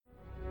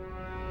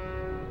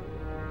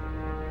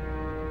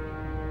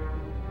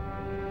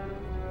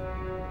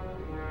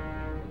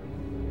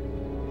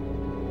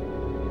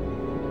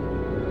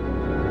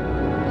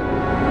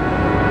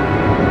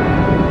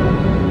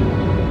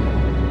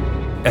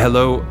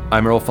Hello,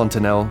 I'm Earl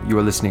Fontanelle. You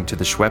are listening to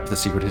the SHWEP, the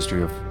Secret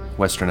History of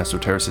Western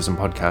Esotericism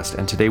podcast,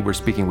 and today we're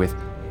speaking with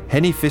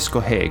Henny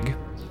Fiskå-Haeg,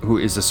 who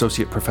is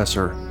Associate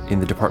Professor in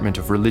the Department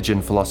of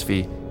Religion,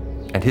 Philosophy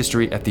and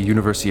History at the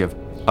University of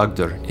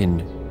Agder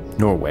in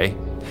Norway.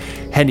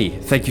 Henny,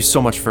 thank you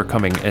so much for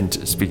coming and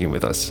speaking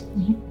with us.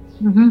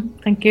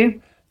 Thank you.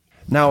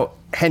 Now,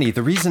 Henny,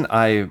 the reason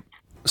I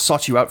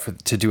sought you out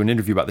to do an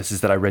interview about this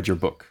is that I read your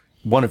book,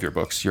 one of your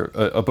books,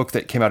 a book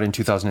that came out in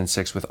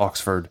 2006 with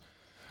Oxford,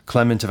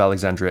 Clement of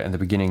Alexandria and the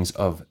Beginnings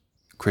of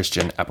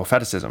Christian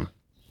Apophaticism.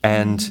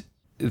 And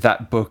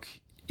that book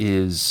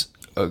is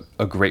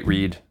a great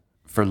read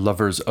for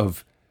lovers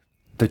of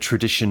the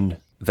tradition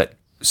that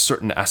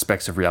certain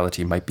aspects of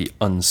reality might be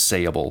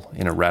unsayable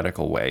in a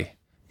radical way.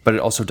 But it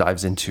also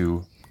dives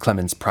into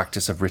Clement's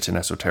practice of written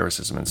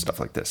esotericism and stuff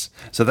like this.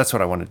 So that's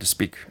what I wanted to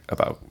speak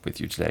about with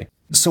you today.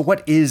 So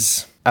what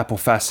is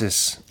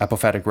apophasis,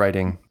 apophatic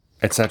writing,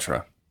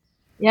 etc.?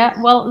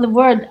 Yeah, well, the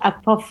word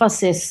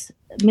apophasis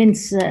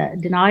means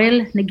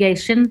denial,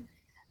 negation,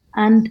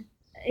 and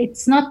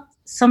it's not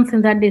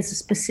something that is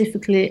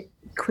specifically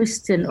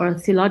Christian or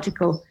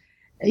theological.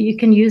 You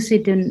can use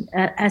it in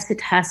as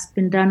it has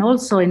been done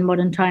also in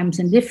modern times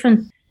in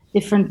different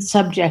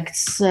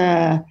subjects.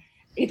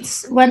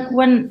 It's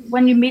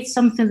when you meet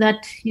something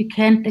that you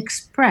can't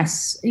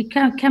express. It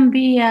can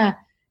be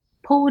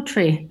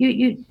poetry.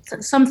 You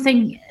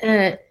something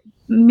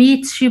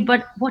meets you,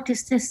 but what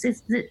is this?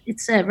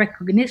 It's a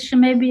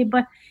recognition maybe,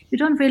 but you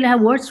don't really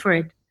have words for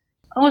it.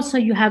 Also,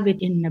 you have it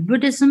in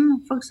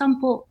Buddhism, for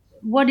example.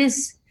 What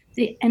is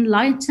the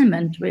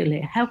enlightenment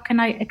really? How can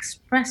I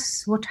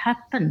express what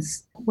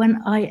happens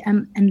when I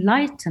am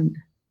enlightened?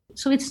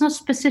 So it's not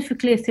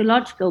specifically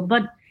theological,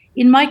 but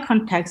in my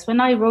context,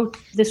 when I wrote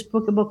this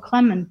book about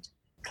Clement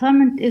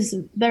is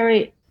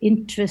very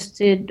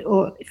interested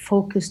or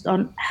focused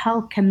on how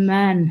can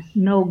man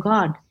know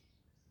God,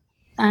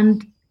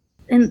 and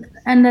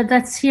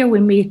that's here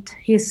we meet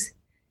his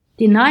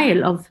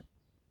denial of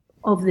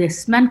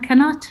this. Man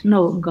cannot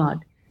know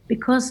God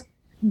because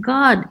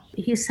God,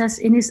 he says,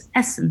 in his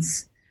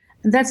essence,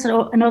 and that's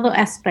another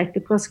aspect,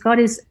 because God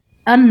is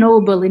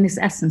unknowable in his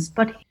essence,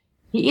 but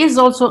he is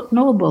also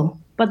knowable.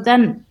 But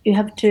then you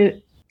have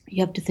to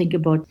think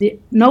about the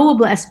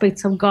knowable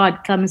aspects of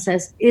God. Clement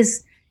says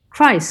is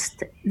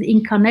Christ, the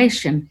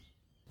incarnation,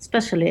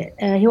 especially.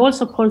 He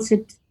also calls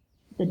it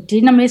the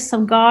dynamis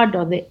of God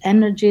or the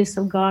energies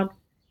of God.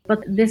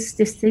 But this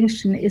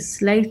distinction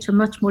is later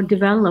much more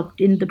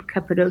developed in the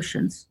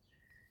Cappadocians.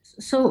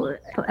 So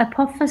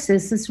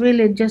apophasis is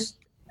really just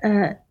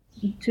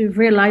to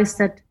realize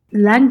that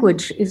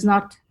language is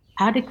not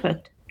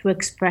adequate to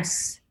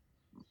express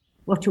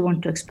what you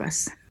want to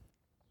express.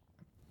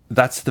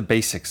 That's the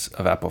basics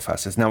of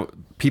apophasis. Now,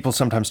 people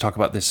sometimes talk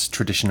about this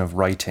tradition of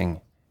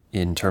writing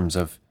in terms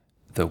of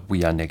the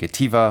via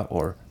negativa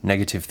or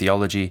negative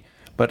theology,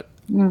 but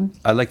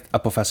I like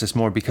apophasis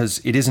more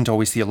because it isn't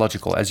always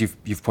theological. As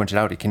you've pointed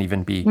out, it can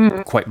even be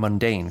quite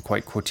mundane,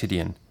 quite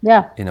quotidian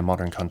in a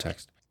modern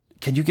context.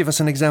 Can you give us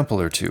an example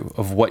or two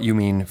of what you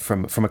mean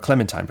from a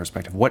Clementine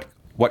perspective?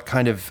 What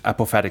kind of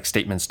apophatic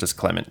statements does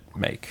Clement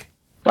make?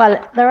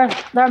 Well, there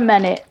are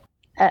many.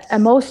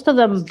 Most of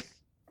them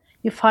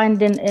you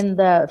find in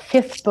the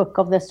fifth book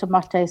of the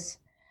Stomates.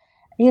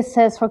 He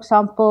says, for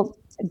example,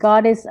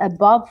 God is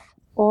above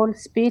all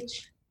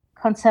speech,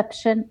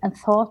 conception, and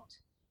thought,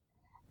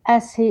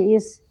 as he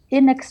is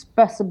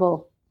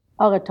inexpressible,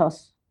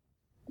 aretos.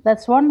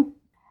 That's one.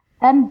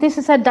 And this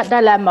is a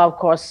dilemma, of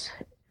course.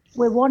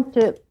 We want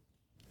to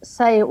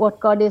say what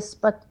God is,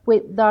 but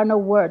there are no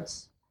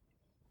words.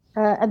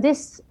 And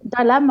this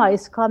dilemma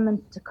is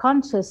Clement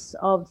conscious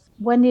of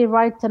when he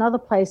writes another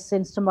place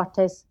in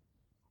Stomates.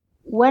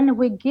 When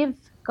we give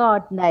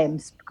God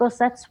names, because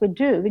that's what we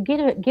do, we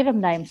give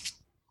him names.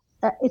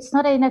 It's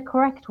not in a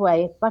correct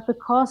way, but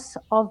because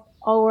of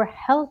our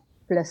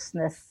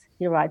helplessness,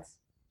 he writes,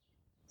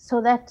 so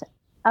that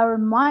our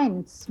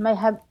minds may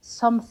have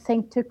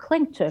something to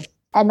cling to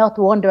and not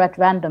wander at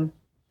random.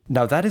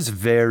 Now, that is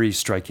very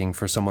striking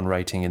for someone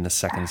writing in the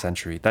 2nd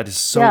century. That is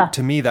so,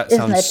 to me, that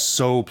sounds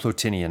so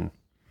Plotinian.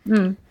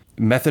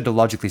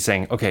 Methodologically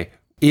saying, okay,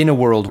 in a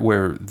world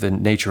where the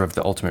nature of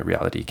the ultimate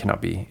reality cannot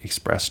be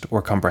expressed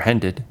or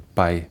comprehended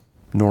by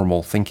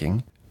normal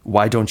thinking,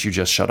 why don't you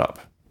just shut up?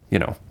 You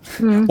know,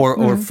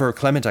 or for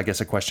Clement, I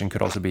guess a question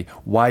could also be,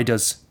 why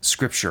does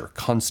Scripture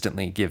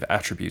constantly give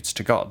attributes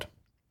to God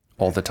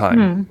all the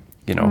time?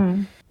 You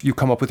know, you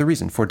come up with a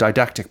reason for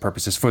didactic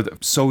purposes,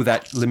 so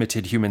that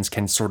limited humans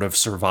can sort of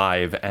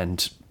survive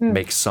and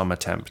make some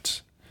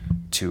attempt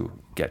to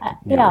get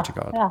nearer to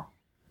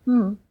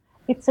God.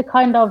 It's a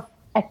kind of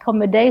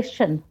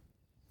accommodation,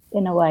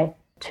 in a way,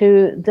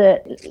 to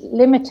the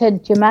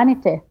limited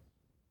humanity.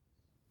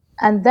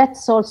 And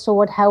that's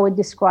also how it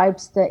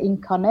describes the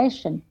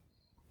incarnation.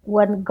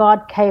 When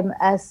God came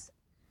as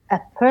a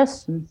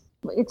person,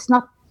 it's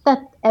not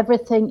that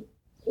everything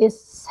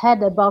is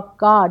said about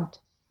God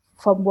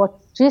from what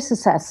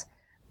Jesus says,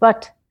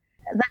 but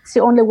that's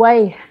the only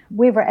way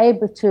we were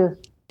able to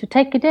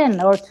take it in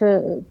or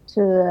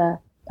to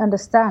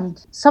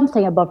understand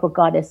something about what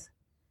God is.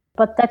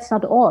 But that's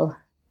not all.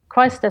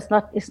 Christ is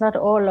not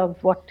all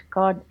of what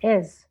God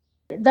is.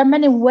 There are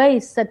many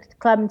ways that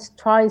Clement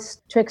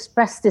tries to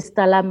express this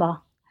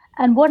dilemma.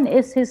 And one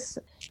is his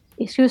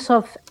use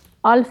of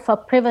alpha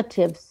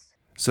privatives.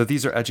 So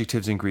these are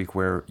adjectives in Greek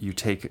where you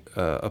take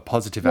a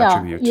positive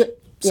attribute,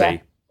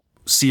 say,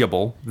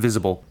 seeable,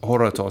 visible,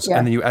 horatos,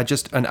 and then you add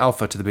just an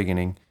alpha to the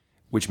beginning,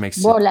 which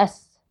makes more or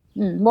less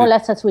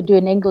as we do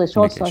in English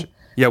indication. Also.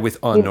 Yeah, with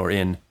on or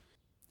in.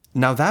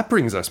 Now that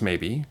brings us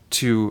maybe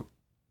to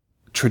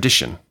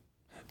tradition,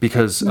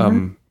 because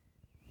a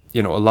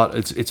lot.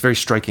 It's very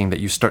striking that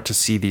you start to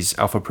see these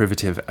alpha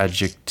privative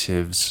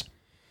adjectives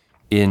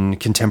in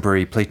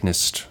contemporary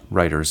Platonist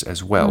writers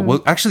as well.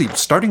 Well, actually,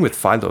 starting with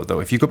Philo, though,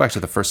 if you go back to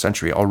the 1st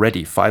century,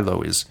 already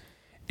Philo is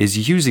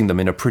using them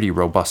in a pretty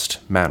robust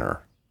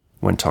manner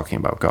when talking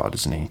about God,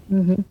 isn't he?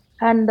 Mm-hmm.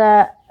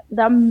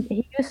 And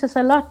he uses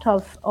a lot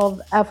of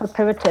alpha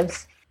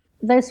privatives.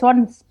 There's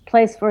one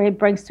place where he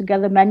brings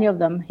together many of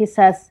them. He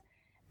says,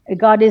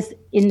 God is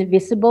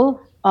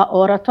invisible,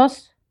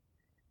 aoratos.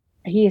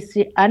 He is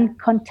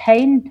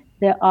uncontained,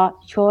 there are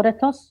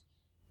choretos.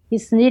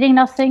 He's needing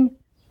nothing.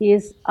 He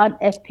is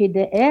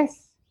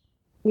anepides.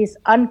 He is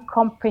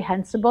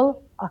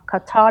incomprehensible,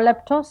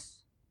 akataleptos.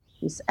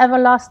 He is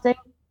everlasting,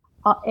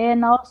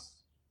 aenos.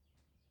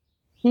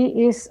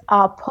 He is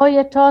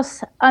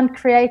apoietos,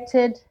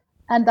 uncreated,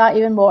 and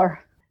even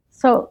more.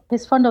 So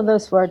he's fond of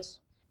those words.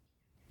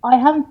 I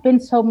haven't been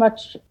so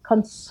much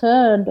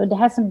concerned, or it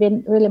hasn't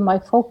been really my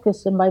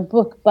focus in my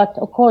book, but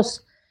of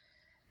course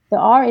there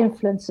are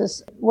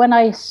influences. When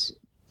I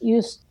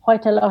used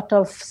quite a lot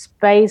of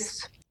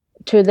space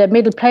to the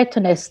Middle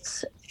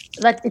Platonists,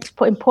 that it's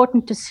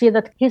important to see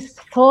that his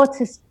thoughts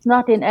is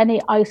not in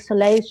any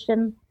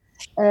isolation.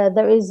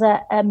 There is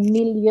a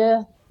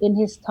milieu in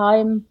his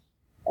time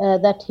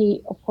that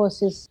he, of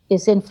course,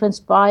 is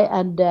influenced by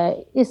and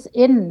is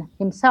in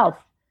himself.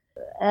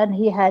 And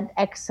he had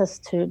access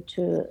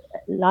to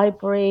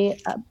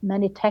library,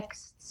 many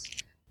texts.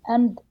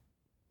 And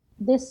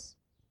this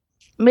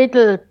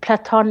Middle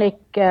Platonic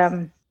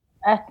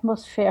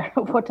atmosphere,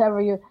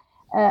 whatever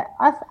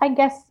I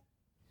guess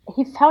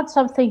he found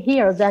something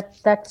here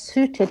that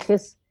suited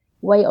his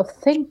way of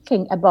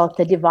thinking about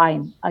the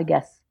divine, I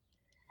guess.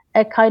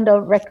 A kind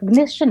of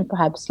recognition,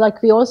 perhaps,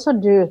 like we also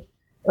do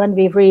when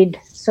we read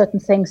certain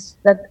things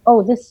that,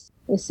 this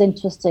is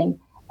interesting.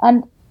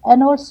 And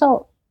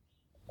also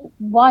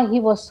why he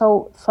was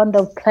so fond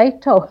of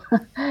Plato,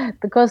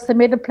 because the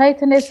Middle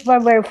Platonists were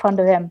very fond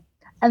of him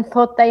and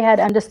thought they had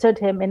understood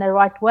him in a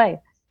right way.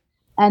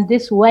 And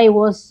this way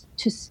was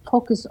to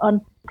focus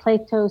on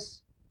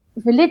Plato's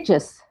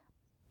religious,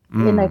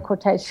 in a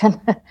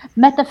quotation,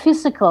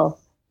 metaphysical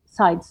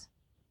sides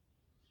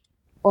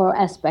or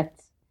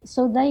aspects.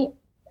 So the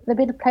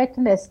Middle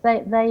Platonists,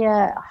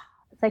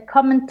 they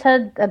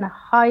commented and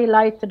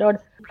highlighted on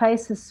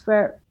places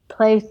where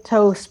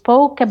Plato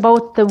spoke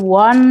about the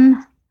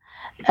one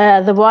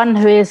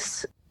who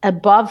is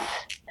above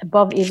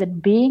even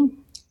being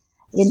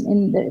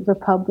in the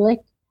Republic,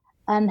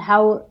 and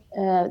how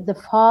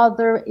the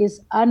Father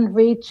is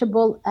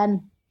unreachable and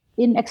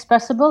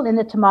inexpressible in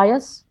the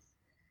Timaeus.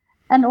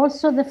 And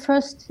also the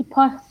first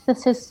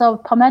hypothesis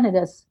of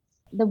Parmenides.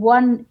 The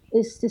one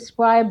is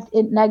described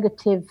in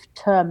negative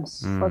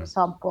terms, for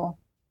example,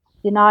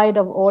 denied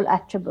of all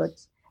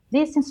attributes.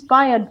 These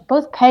inspired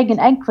both pagan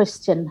and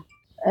Christian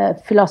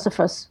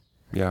philosophers.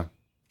 Yeah.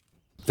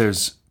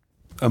 There's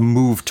a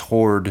move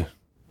toward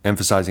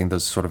emphasizing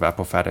those sort of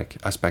apophatic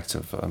aspects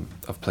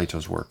of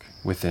Plato's work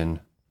within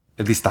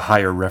at least the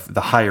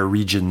higher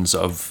regions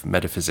of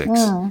metaphysics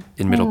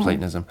in Middle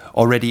Platonism,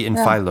 already in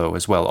Philo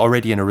as well,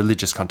 already in a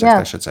religious context,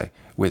 I should say,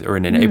 or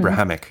in an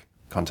Abrahamic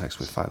context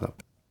with Philo.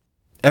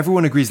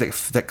 Everyone agrees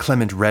that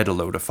Clement read a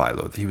load of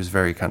Philo, that he was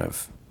very kind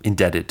of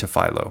indebted to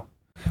Philo.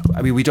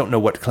 I mean, we don't know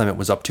what Clement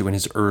was up to in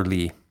his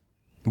early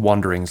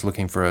wanderings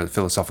looking for a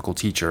philosophical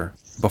teacher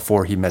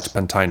before he met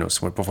Pantaenus,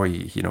 before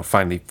he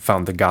finally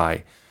found the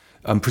guy.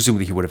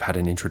 Presumably he would have had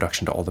an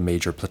introduction to all the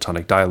major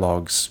Platonic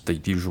dialogues, the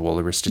usual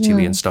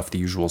Aristotelian stuff, the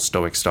usual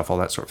Stoic stuff, all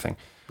that sort of thing.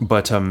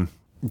 But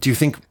do you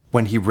think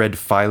when he read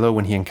Philo,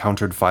 when he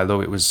encountered Philo,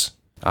 it was,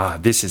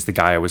 this is the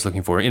guy I was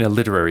looking for, in a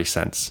literary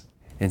sense,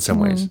 in some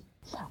ways?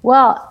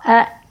 Well,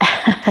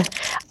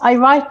 I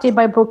write in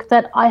my book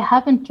that I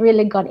haven't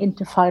really got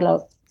into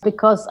Philo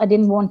because I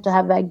didn't want to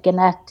have a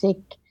genetic,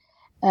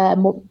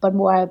 but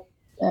more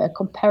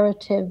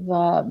comparative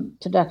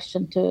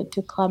introduction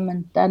to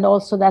Clement, and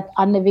also that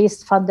Anne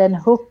Wiest van den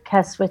Hoek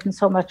has written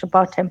so much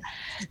about him.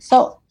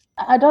 So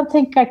I don't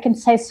think I can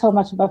say so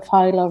much about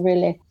Philo,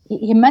 really.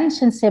 He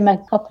mentions him a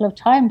couple of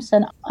times,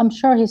 and I'm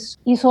sure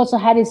he's also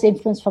had his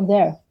influence from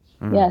there.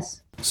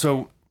 Yes.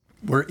 So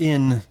we're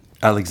in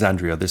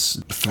Alexandria, this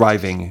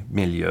thriving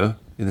milieu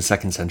in the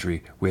 2nd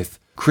century, with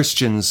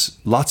Christians,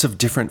 lots of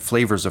different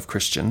flavors of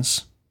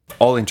Christians,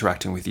 all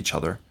interacting with each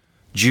other.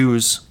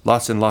 Jews,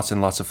 lots and lots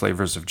and lots of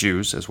flavors of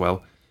Jews as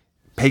well.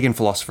 Pagan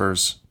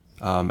philosophers,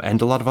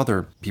 and a lot of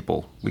other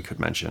people we could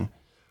mention,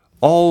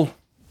 all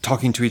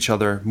talking to each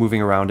other,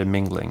 moving around and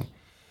mingling.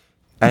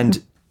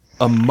 And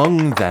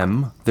among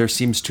them, there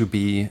seems to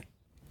be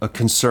a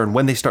concern,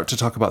 when they start to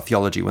talk about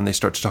theology, when they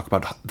start to talk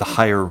about the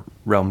higher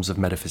realms of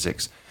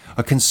metaphysics,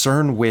 a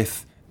concern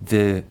with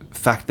the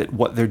fact that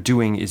what they're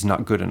doing is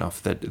not good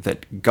enough,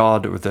 that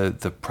God or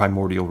the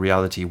primordial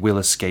reality will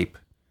escape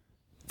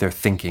their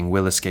thinking,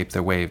 will escape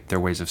their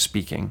ways of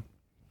speaking.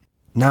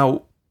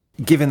 Now,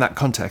 given that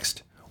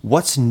context,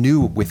 what's new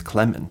with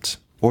Clement?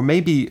 Or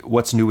maybe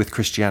what's new with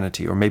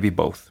Christianity, or maybe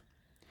both?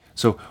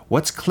 So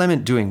what's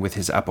Clement doing with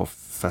his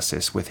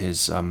apophasis, with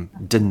his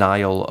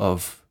denial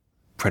of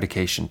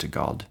predication to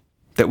God,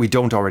 that we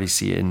don't already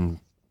see in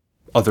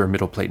other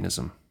Middle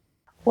Platonism?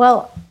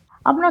 Well,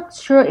 I'm not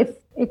sure if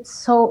it's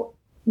so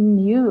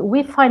new.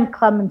 We find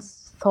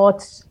Clement's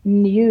thoughts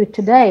new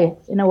today,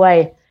 in a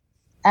way.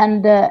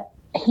 And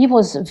he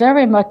was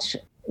very much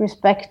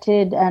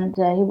respected, and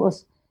he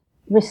was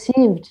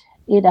received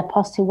in a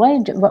positive way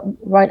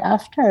right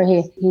after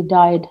he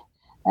died.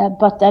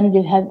 But then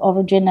you have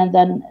Origen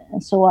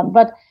and so on.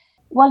 But,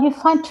 well, you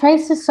find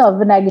traces of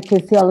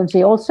negative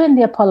theology also in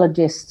the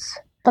apologists.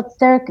 But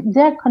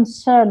their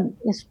concern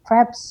is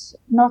perhaps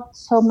not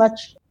so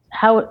much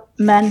how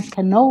man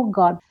can know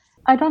God.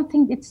 I don't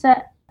think it's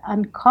an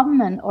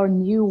uncommon or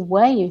new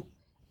way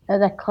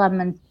that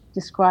Clement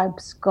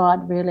describes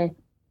God, really.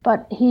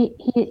 But he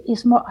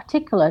is more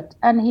articulate,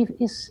 and he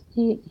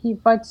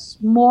writes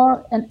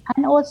more, and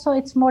also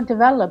it's more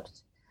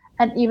developed,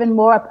 and even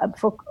more,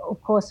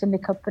 of course, in the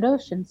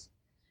Cappadocians.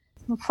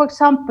 For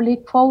example, he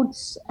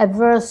quotes a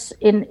verse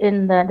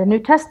in the New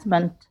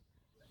Testament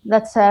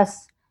that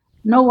says,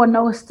 "No one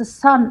knows the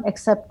Son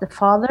except the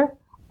Father,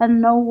 and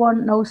no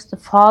one knows the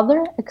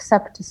Father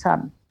except the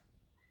Son."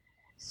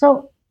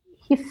 So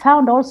he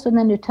found also in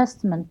the New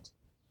Testament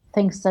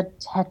things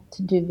that had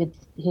to do with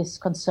his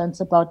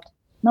concerns about,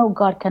 no,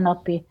 God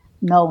cannot be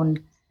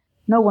known.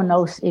 No one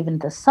knows even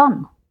the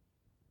Son.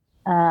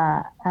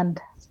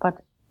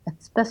 But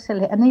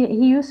especially, and he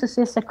uses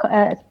this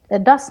a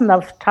dozen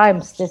of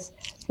times, this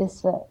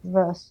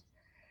verse.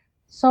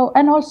 So,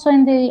 and also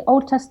in the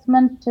Old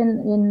Testament,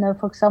 in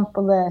for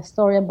example, the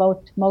story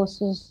about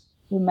Moses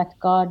who met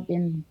God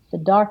in the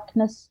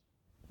darkness.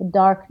 The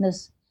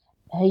darkness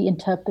he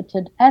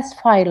interpreted as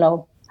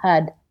Philo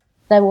had.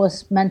 That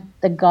was meant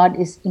that God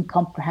is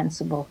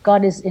incomprehensible.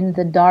 God is in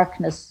the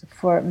darkness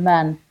for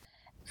man.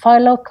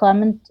 Philo,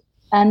 Clement,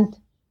 and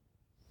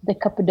the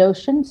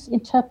Cappadocians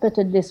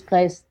interpreted this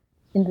place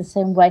in the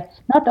same way.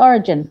 Not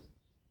Origen.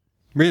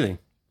 Really?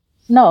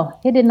 No,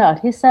 he did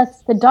not. He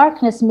says the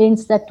darkness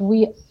means that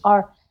we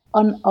are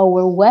on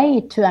our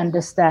way to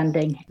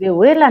understanding. We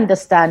will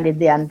understand in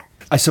the end.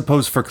 I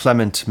suppose for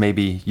Clement,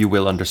 maybe you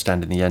will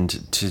understand in the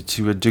end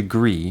to a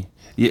degree.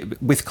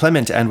 With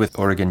Clement and with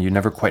Origen, you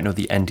never quite know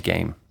the end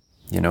game,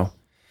 you know?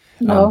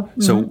 No.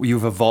 So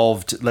you've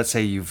evolved, let's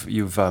say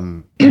you've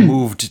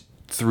moved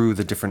through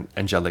the different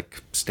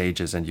angelic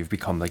stages, and you've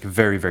become like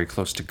very, very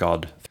close to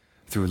God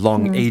through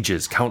long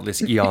ages,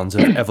 countless eons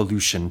of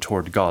evolution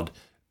toward God.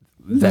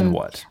 Then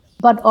what?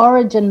 But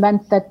Origen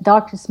meant that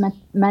darkness meant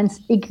man's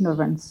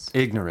ignorance.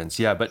 Ignorance,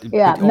 yeah, but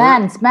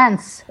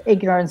man's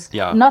ignorance.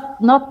 Yeah.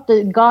 Not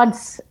the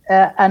God's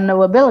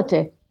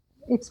unknowability.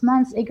 It's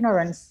man's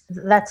ignorance.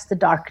 That's the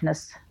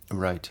darkness.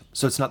 Right.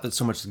 So it's not that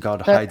so much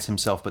God hides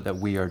himself, but that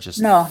we are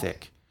just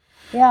thick.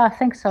 Yeah, I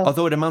think so.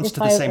 Although it amounts to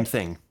the same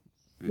thing.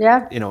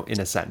 Yeah. You know, in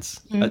a sense.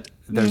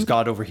 There's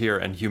God over here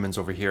and humans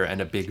over here,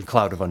 and a big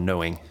cloud of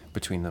unknowing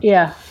between them.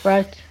 Yeah,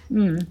 right.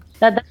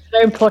 That's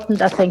very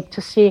important, I think,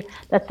 to see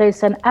that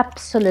there's an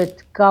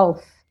absolute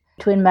gulf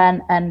between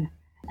man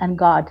and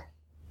God,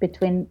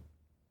 between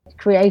the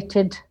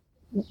created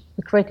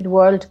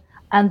world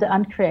and the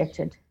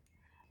uncreated.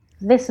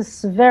 This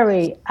is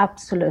very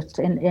absolute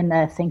in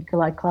a thinker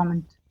like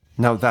Clement.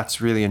 Now that's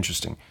really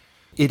interesting.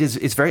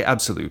 It's very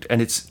absolute,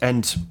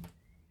 and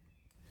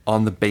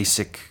on the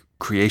basic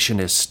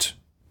creationist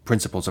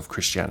principles of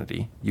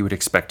Christianity, you would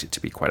expect it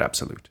to be quite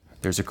absolute.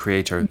 There's a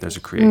creator, there's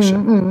a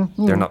creation.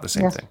 They're not the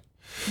same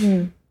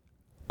thing.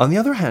 On the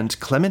other hand,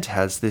 Clement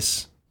has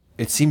this,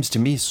 it seems to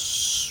me,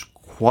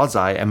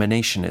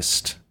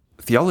 quasi-emanationist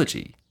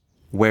theology,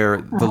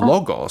 where the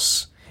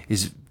logos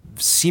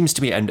seems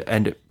to me,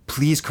 and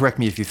please correct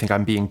me if you think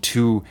I'm being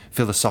too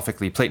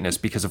philosophically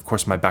Platonist, because of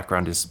course my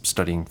background is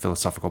studying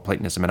philosophical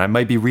Platonism, and I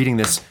might be reading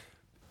this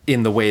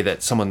in the way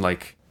that someone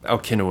like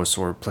Alcinous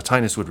or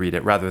Plotinus would read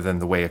it, rather than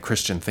the way a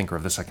Christian thinker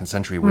of the 2nd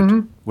century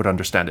would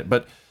understand it.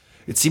 But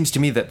it seems to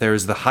me that there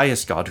is the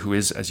highest God, who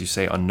is, as you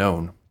say,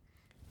 unknown.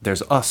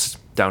 There's us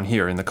down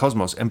here in the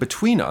cosmos, and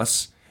between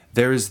us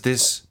there is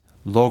this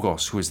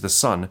Logos, who is the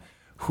Son,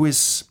 who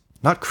is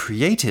not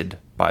created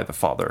by the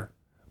Father,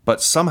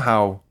 but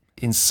somehow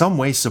in some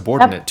way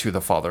subordinate to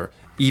the Father,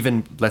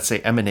 even, let's say,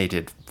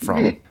 emanated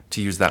from,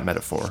 to use that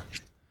metaphor.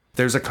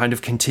 There's a kind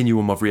of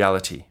continuum of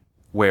reality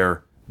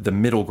where the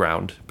middle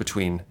ground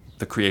between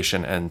the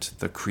creation and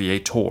the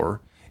creator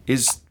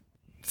is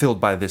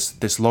filled by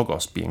this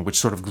Logos being, which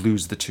sort of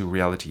glues the two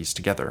realities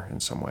together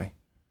in some way.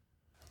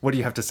 What do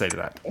you have to say to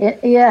that?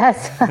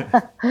 Yes.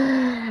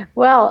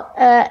 Well,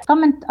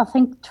 Clement, I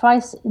think,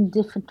 tries in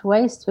different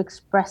ways to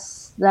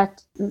express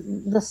that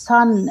the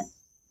Son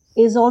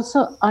is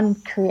also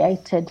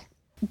uncreated,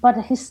 but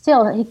he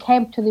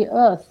came to the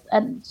earth.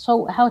 And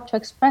so how to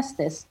express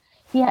this?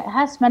 He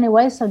has many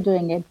ways of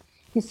doing it.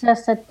 He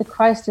says that the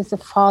Christ is the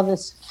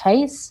Father's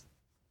face.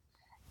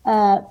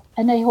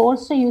 And he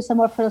also used a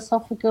more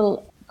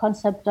philosophical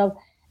concept of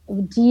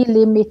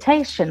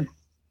delimitation.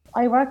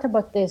 I wrote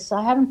about this.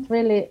 I haven't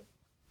really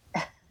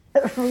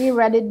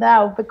reread it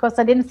now because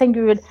I didn't think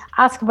you would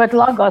ask about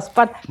Logos.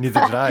 But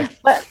neither did I.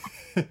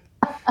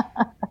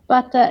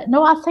 but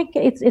no, I think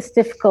it's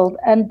difficult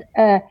and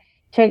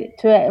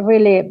to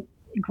really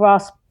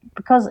grasp,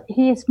 because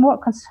he is more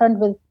concerned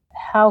with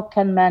how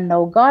can man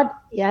know God.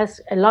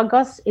 Yes,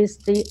 Logos is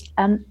the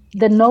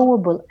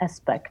knowable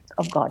aspect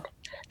of God.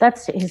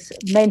 That's his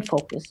main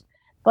focus.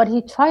 But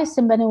he tries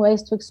in many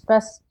ways to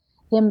express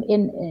him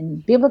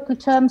in biblical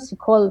terms. He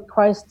called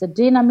Christ the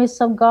dynamis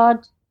of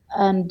God,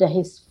 and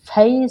his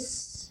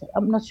face.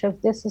 I'm not sure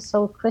if this is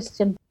so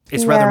Christian.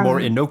 It's rather more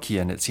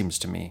Enochian, it seems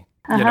to me.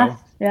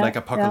 Like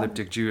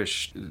apocalyptic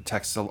Jewish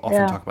texts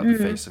often talk about the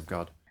face of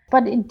God.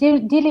 But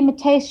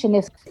delimitation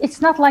it's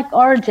not like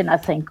Origen, I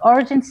think.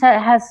 Origen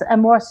has a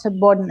more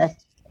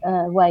subordinate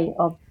way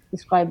of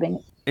describing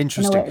it.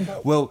 Interesting.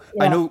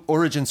 I know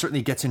Origen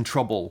certainly gets in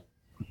trouble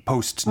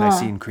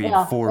post-Nicene Creed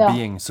for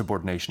being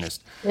subordinationist.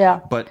 Yeah.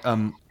 But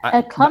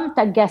Clement,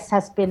 I guess,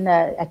 has been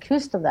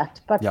accused of that.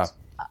 But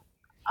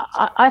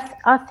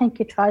I think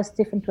he tries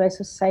different ways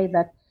to say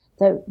that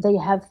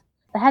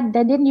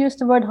they didn't use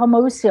the word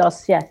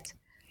homoousios yet.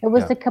 It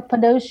was the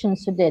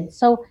Cappadocians who did.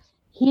 So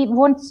he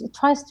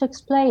tries to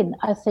explain,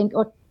 I think,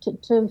 or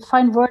to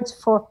find words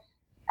for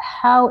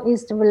how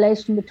is the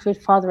relation between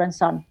father and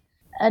son.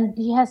 And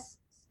he has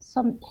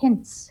some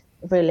hints,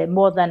 really,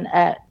 more than,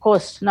 of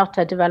course, not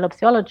a developed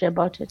theology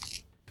about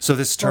it. So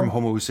this term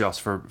homoousios,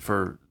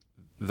 for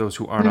those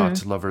who are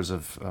not lovers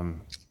of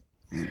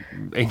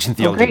ancient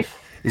theology,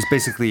 is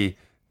basically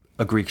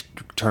a Greek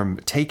term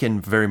taken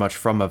very much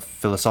from a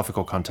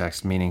philosophical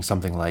context, meaning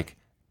something like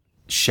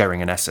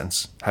sharing an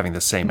essence, having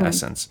the same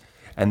essence.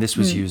 And this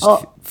was used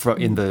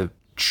in the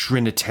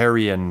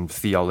Trinitarian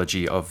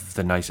theology of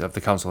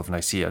the Council of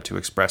Nicaea to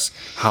express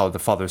how the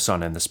Father,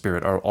 Son, and the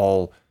Spirit are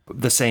all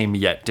the same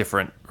yet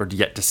different, or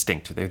yet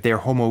distinct. They're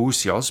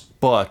homoousios,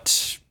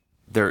 but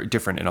they're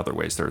different in other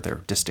ways.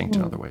 They're distinct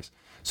in other ways.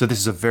 So this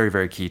is a very,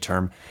 very key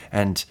term.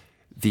 And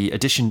the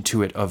addition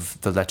to it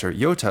of the letter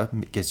iota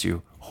gives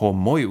you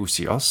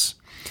homoousios,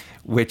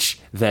 which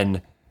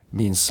then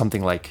means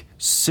something like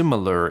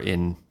similar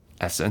in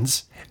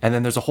essence. And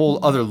then there's a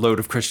whole other load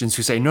of Christians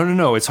who say,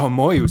 no, it's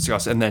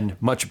homoousios. And then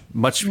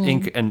much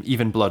ink and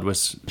even blood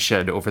was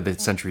shed over the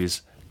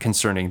centuries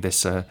concerning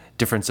this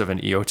difference of an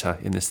iota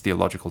in this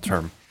theological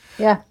term.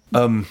 Yeah.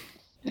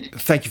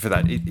 Thank you for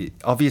that.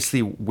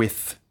 Obviously,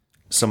 with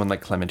someone like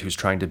Clement who's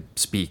trying to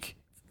speak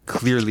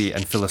clearly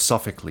and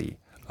philosophically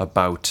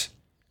about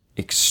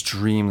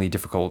extremely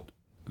difficult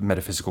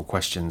metaphysical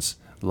questions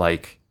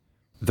like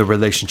the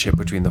relationship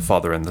between the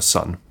Father and the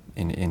Son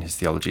in his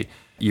theology,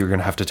 you're going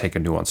to have to take a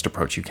nuanced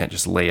approach. You can't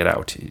just lay it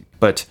out.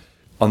 But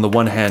on the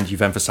one hand,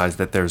 you've emphasized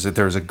that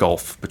there's a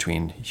gulf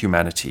between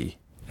humanity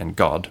and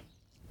God.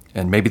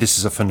 And maybe this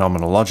is a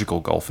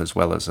phenomenological gulf as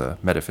well as a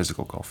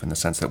metaphysical gulf in the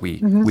sense that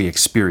we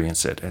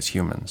experience it as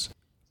humans.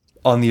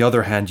 On the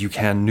other hand, you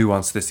can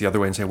nuance this the other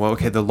way and say, well,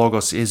 okay, the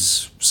Logos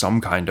is some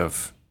kind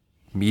of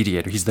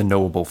mediator. He's the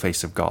knowable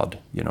face of God.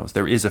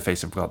 There is a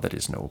face of God that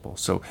is knowable.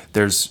 So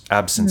there's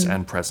absence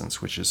and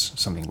presence, which is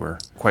something we're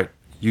quite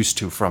used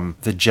to from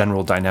the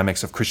general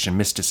dynamics of Christian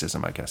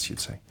mysticism, I guess you'd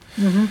say.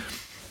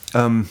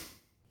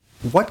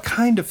 What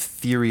kind of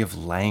theory of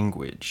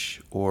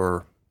language,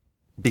 or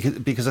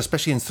because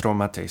especially in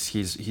Stromates,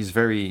 he's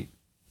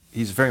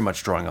very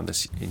much drawing on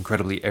this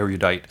incredibly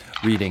erudite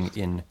reading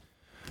in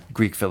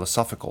Greek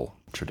philosophical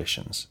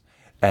traditions,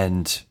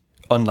 and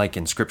unlike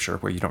in Scripture,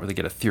 where you don't really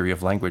get a theory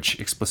of language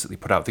explicitly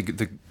put out,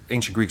 the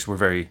ancient Greeks were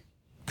very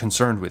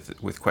concerned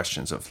with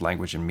questions of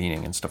language and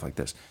meaning and stuff like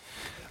this.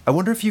 I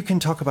wonder if you can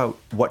talk about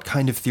what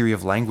kind of theory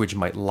of language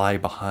might lie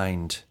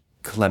behind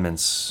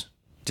Clement's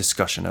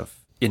discussion of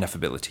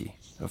ineffability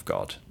of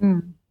God.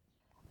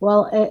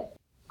 Well,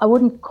 I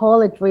wouldn't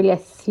call it really a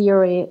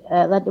theory,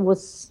 that it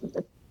was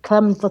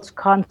Clement was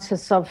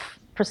conscious of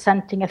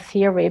presenting a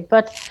theory,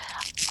 but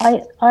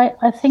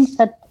I think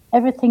that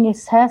everything he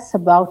says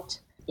about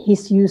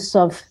his use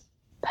of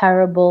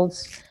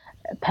parables,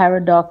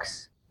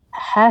 paradox,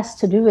 has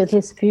to do with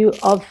his view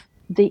of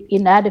the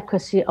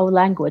inadequacy of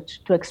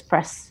language to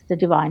express the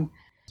divine.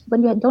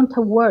 When you don't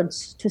have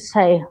words to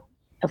say,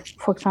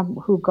 for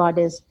example, who God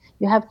is,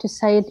 you have to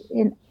say it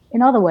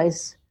in other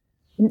ways,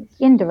 in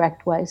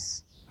indirect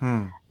ways.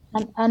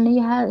 And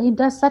he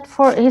does that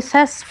he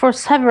says for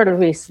several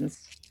reasons.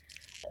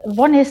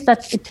 One is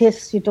that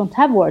you don't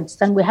have words,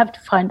 then we have to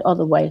find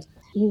other ways.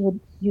 He would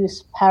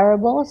use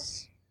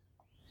parables,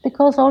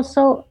 because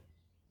also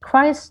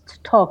Christ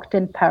talked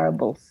in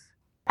parables.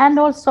 And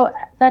also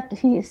that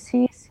he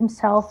sees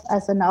himself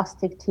as a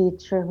Gnostic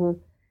teacher who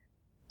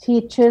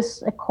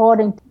teaches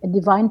according to a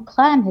divine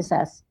plan, he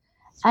says.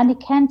 And he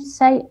can't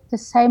say the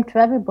same to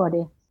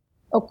everybody.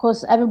 Of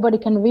course, everybody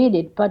can read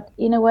it, but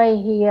in a way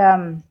he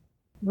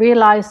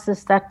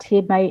realizes that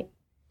he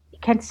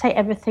can't say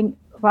everything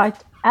right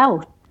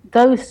out.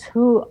 Those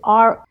who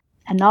are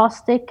a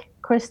Gnostic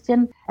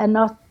Christian and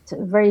not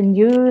very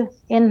new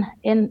in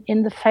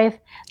the faith,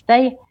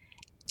 they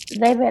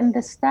will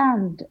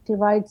understand. He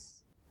writes,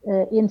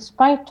 in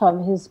spite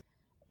of his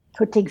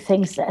putting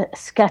things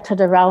scattered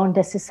around,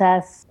 as he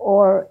says,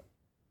 or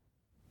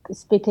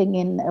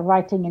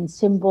writing in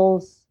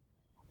symbols,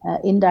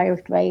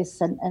 indirect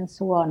ways, and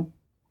so on.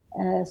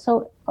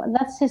 So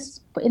that's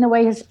in a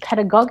way, his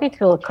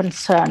pedagogical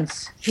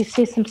concerns. He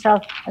sees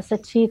himself as a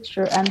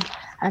teacher,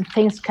 and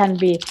things can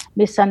be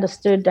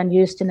misunderstood and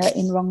used in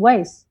wrong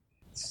ways.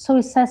 So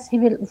he says he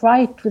will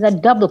write with a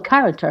double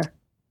character.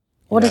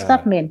 What does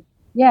that mean?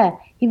 Yeah,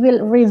 he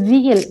will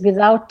reveal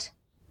without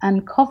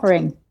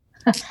uncovering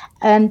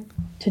and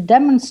to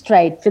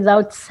demonstrate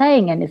without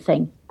saying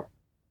anything.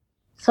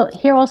 So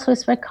here also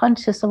is very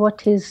conscious of what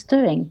he's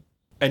doing.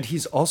 And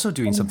he's also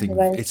doing something,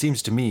 it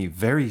seems to me,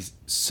 very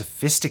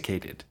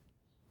sophisticated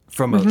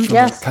from a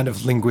kind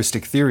of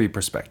linguistic theory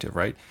perspective,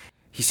 right?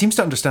 He seems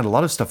to understand a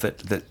lot of stuff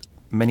that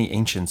many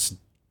ancients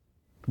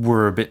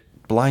were a bit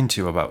blind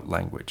to about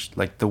language,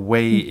 like the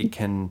way it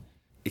can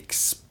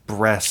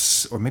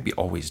express, or maybe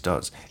always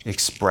does,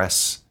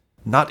 express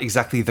not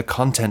exactly the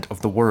content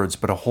of the words,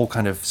 but a whole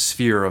kind of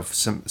sphere of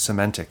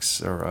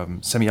semantics or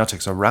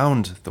semiotics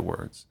around the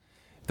words,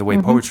 the way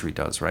poetry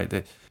does,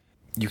 right?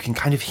 You can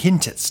kind of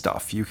hint at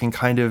stuff. You can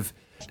kind of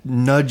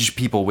nudge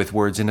people with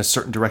words in a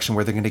certain direction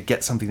where they're going to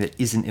get something that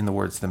isn't in the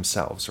words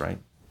themselves, right?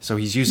 So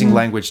he's using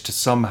language to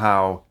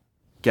somehow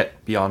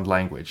get beyond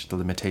language, the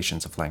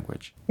limitations of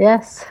language.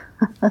 Yes,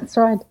 that's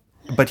right.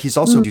 But he's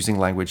also using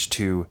language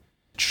to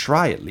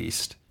try, at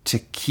least, to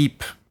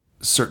keep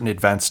certain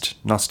advanced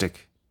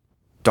Gnostic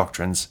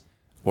doctrines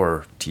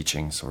or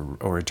teachings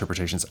or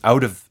interpretations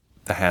out of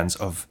the hands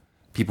of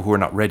people who are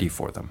not ready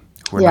for them,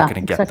 who are not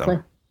going to get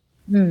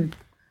them.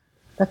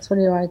 That's what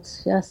he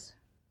writes, yes.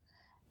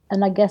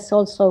 And I guess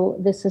also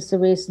this is the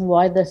reason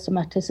why the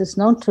Semetis is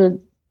known to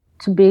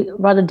be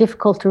rather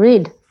difficult to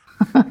read.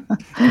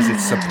 Because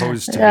it's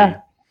supposed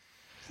to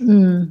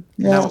be.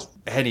 Now,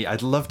 Henny,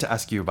 I'd love to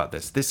ask you about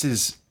this. This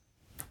is,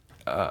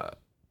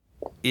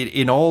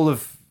 in all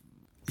of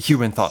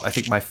human thought, I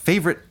think my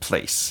favorite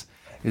place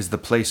is the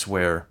place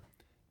where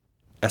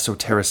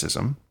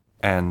esotericism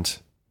and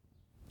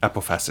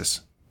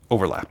apophasis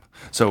overlap.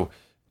 So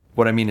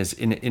what I mean is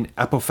in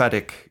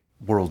apophatic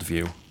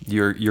worldview,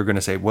 you're going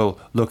to say, well,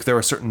 look, there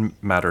are certain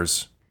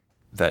matters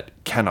that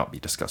cannot be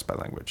discussed by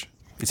language.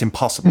 It's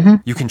impossible.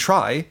 You can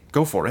try,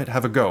 go for it,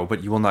 have a go,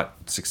 but you will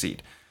not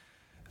succeed.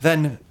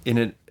 Then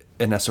in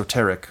an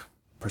esoteric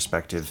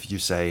perspective, you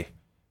say,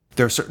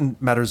 there are certain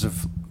matters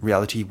of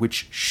reality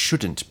which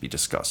shouldn't be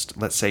discussed,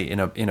 let's say in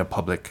a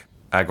public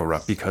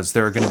agora, because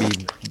there are going to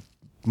be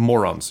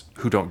morons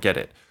who don't get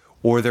it,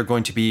 or there are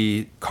going to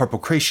be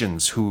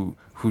carpocratians who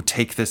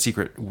take the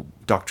secret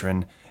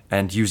doctrine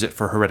and use it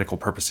for heretical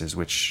purposes,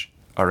 which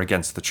are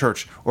against the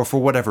church, or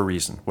for whatever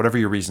reason, whatever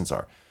your reasons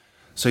are.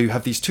 So you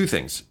have these two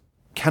things,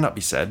 cannot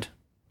be said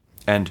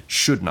and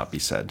should not be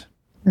said.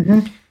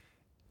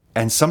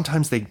 And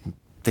sometimes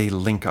they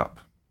link up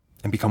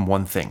and become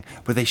one thing,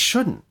 but they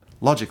shouldn't,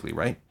 logically,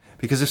 right?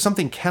 Because if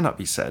something cannot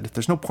be said,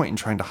 there's no point in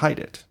trying to hide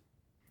it.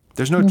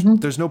 There's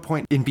no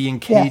point in being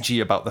cagey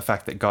about the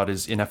fact that God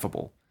is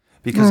ineffable,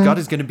 because God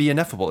is going to be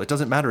ineffable. It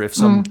doesn't matter if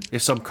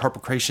some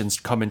carpocratians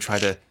come and try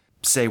to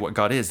say what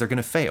God is, they're going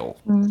to fail.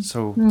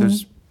 So do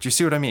you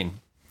see what I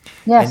mean?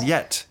 Yes. And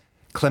yet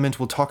Clement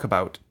will talk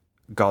about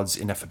God's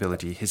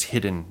ineffability, his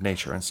hidden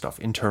nature and stuff,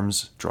 in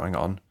terms drawing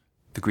on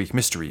the Greek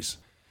mysteries.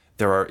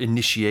 There are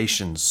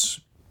initiations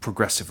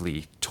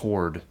progressively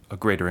toward a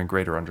greater and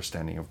greater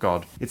understanding of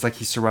God. It's like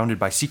he's surrounded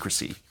by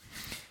secrecy,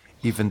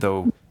 even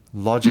though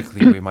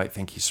logically we might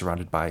think he's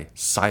surrounded by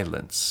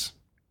silence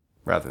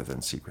rather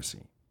than secrecy.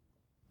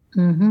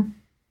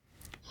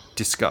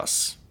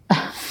 Discuss.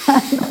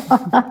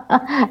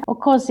 Of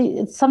course,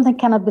 something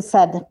cannot be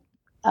said,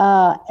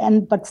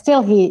 but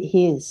still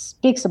he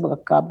speaks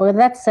about God. But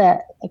that's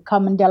a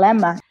common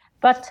dilemma.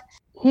 But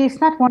he's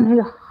not one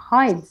who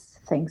hides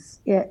things.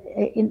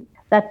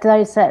 That there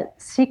is a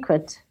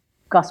secret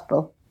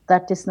gospel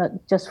that is not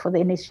just for the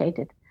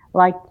initiated,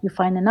 like you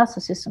find in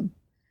Gnosticism.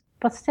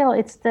 But still,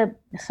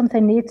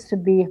 something needs to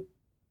be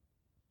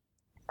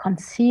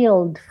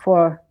concealed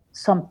for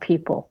some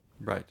people.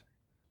 Right.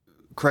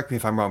 Correct me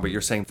if I'm wrong, but you're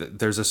saying that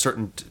there's a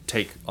certain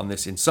take on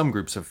this in some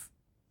groups of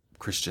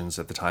Christians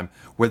at the time,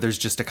 where there's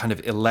just a kind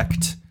of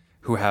elect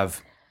who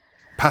have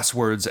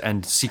passwords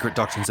and secret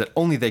doctrines that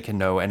only they can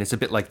know, and it's a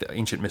bit like the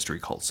ancient mystery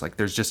cults. Like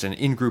there's just an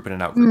in-group and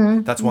an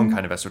out-group. That's one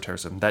kind of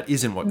esotericism. That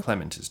isn't what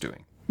Clement is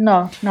doing.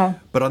 No.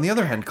 But on the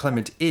other hand,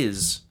 Clement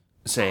is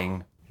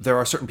saying there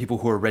are certain people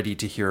who are ready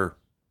to hear.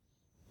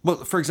 Well,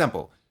 for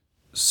example,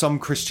 some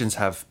Christians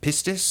have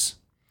pistis,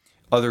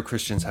 other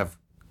Christians have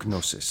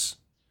gnosis.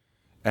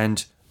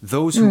 And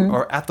those who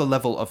are at the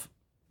level of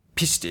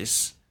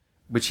pistis,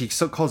 which he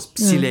calls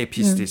psile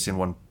pistis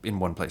in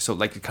one place, so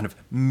like a kind of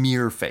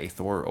mere faith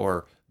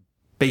or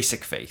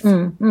basic faith.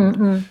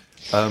 They're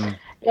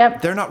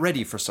not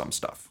ready for some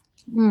stuff.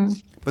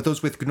 But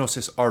those with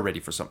gnosis are ready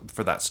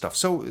for that stuff.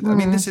 So I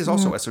mean, this is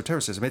also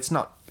esotericism. It's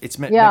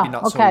maybe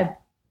not so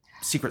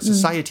secret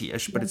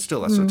society-ish, but it's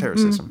still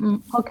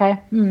esotericism.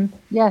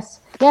 Yes,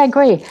 I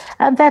agree.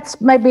 And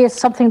that's maybe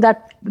something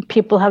that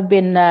people have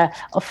been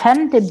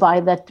offended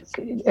by,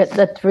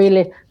 that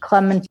really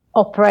Clement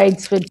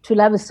operates with two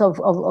levels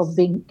of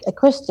being a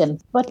Christian.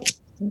 But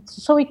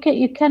so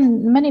you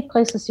can many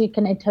places you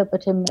can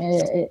interpret him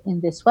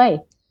in this way.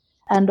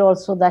 And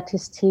also that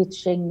his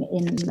teaching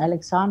in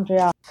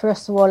Alexandria,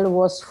 first of all,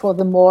 was for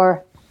the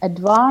more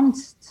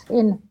advanced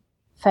in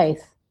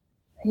faith.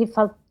 He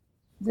felt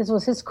this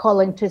was his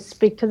calling to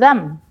speak to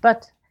them,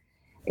 but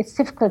it's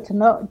difficult to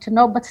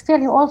know. But still,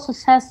 he also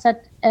says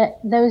that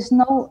there is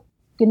no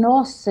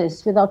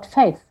gnosis without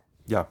faith.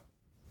 Yeah.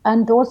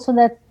 And also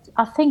that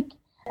I think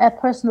a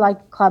person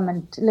like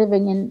Clement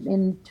living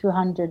in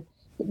 200,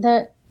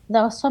 there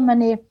are so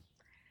many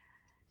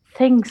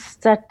things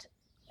that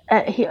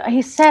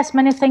he says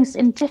many things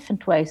in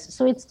different ways.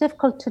 So it's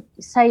difficult to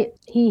say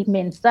he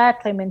means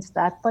that, he means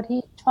that, but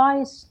he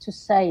tries to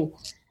say,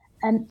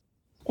 and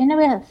in a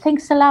way,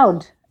 thinks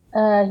aloud.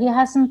 He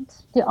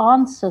hasn't the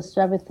answers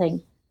to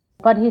everything,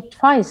 but he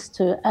tries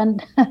to,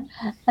 and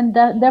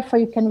therefore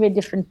you can read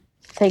different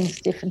things,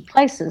 different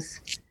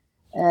places.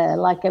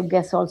 Like I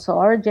guess also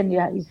Origen,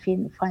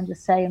 you find the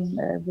same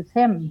with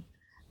him.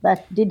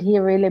 That did he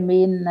really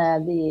mean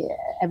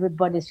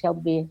everybody shall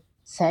be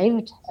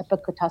saved,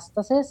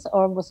 epikatastasis,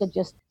 or was it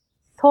just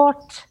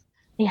thought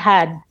he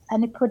had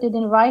and he put it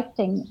in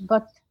writing,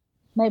 but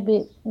maybe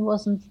it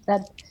wasn't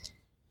that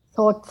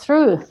thought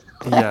through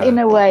in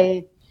a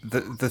way.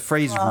 The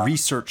phrase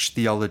research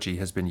theology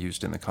has been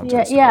used in the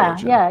context of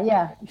Origen.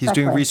 Exactly. He's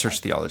doing research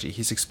theology.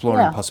 He's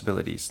exploring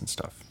possibilities and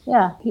stuff.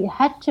 Yeah, he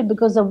had to,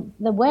 because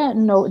there were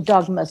no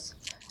dogmas.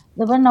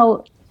 There were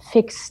no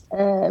fixed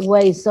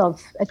ways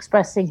of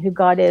expressing who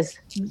God is.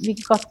 We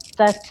got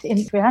that in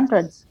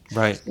 300s.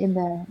 Right. In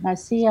the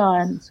Nicaea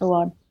and so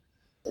on.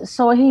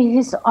 So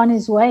he's on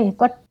his way,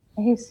 but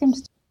he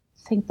seems to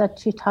think that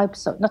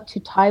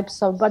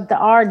but there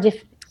are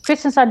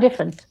Christians are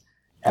different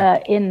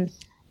in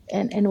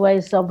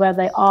ways of where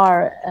they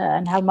are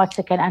and how much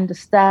they can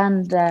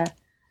understand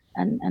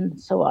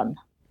and so on.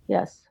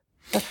 Yes,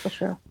 that's for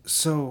sure.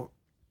 So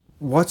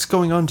what's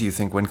going on, do you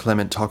think, when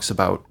Clement talks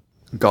about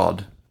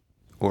God,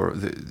 or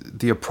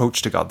the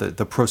approach to God,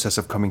 the process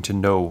of coming to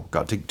know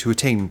God, to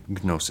attain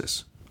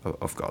gnosis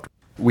of God?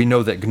 We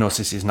know that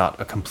gnosis is not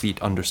a complete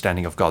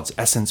understanding of God's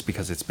essence,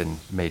 because it's been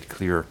made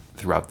clear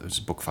throughout this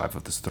book 5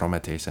 of the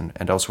Strometes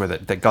and elsewhere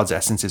that God's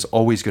essence is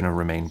always going to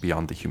remain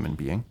beyond the human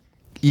being,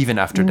 even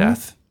after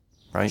death,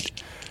 right?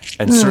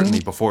 And certainly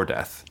before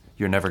death,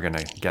 you're never going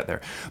to get there.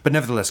 But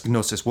nevertheless,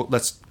 gnosis,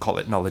 let's call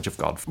it knowledge of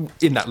God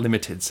in that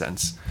limited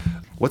sense.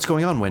 What's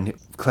going on when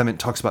Clement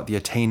talks about the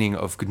attaining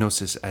of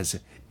gnosis as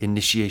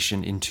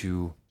initiation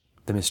into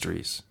the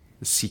mysteries,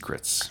 the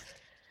secrets?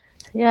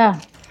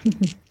 Yeah.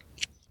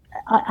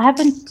 I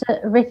haven't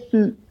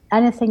written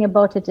anything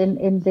about it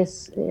in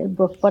this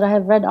book, but I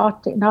have read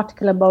an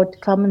article about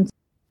Clement's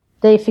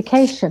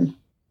deification.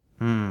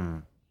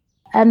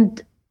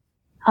 And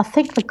I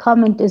think the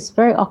Clement is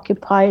very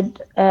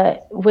occupied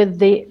with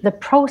the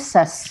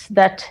process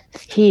that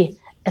he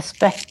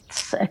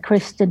expects a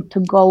Christian to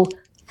go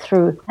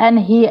through. And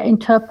he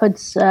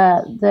interprets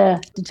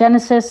the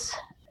Genesis,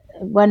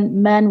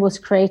 when man was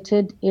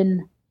created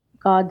in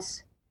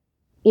God's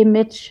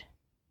image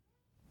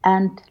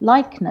and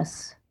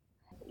likeness.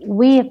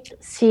 We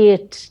see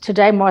it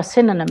today more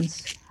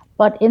synonyms,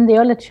 but in the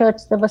early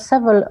church there were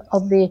several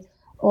of the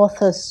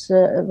authors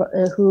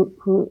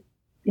who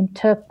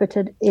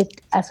interpreted it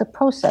as a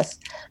process.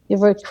 We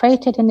were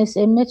created in his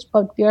image,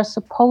 but we are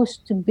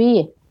supposed to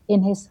be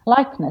in his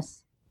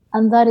likeness,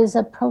 and that is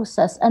a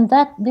process. And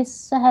that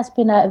this has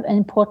been an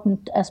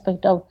important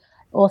aspect of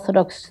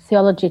Orthodox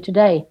theology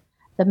today.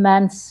 The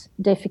man's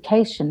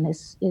deification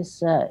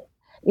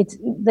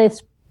they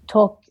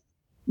talk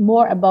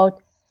more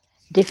about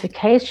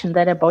deification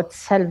than about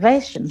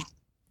salvation.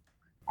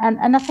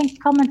 And I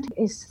think Clement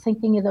is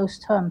thinking in those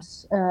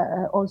terms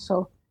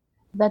also,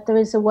 that there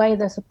is a way,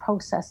 there's a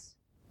process.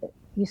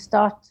 You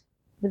start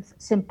with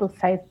simple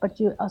faith, but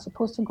you are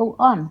supposed to go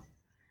on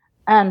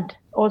and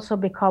also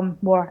become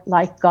more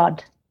like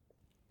God.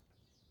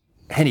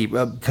 Henny,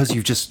 because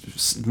you've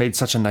just made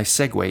such a nice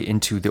segue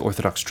into the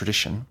Orthodox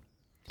tradition,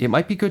 it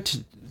might be good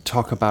to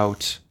talk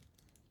about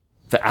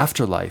the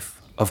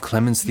afterlife of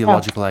Clement's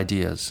theological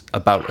ideas,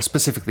 about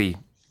specifically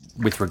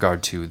with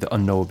regard to the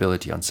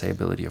unknowability,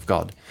 unsayability of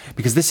God,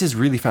 because this is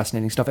really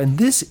fascinating stuff. And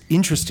this,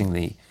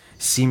 interestingly,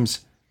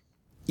 seems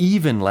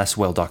even less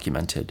well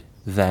documented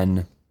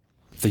than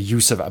the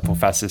use of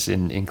apophasis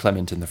in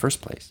Clement in the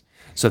first place.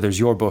 So there's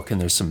your book, and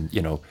there's some,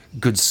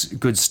 good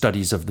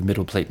studies of the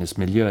Middle Platonist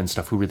milieu and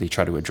stuff who really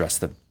try to address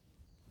the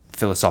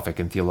philosophic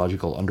and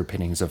theological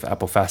underpinnings of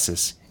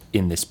apophasis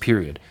in this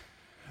period.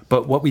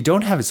 But what we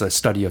don't have is a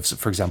study of,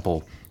 for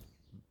example,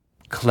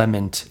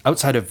 Clement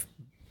outside of,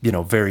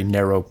 very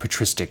narrow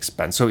patristic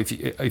span. So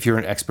if you're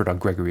an expert on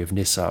Gregory of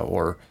Nyssa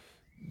or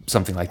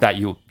something like that,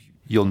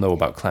 you'll know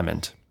about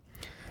Clement.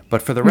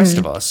 But for the rest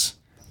of us,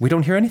 we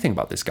don't hear anything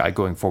about this guy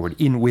going forward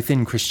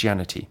within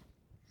Christianity.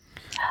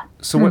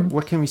 So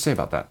what can we say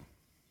about that?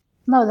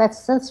 No,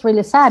 that's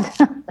really sad.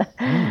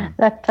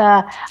 That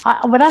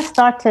when I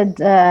started,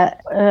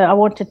 I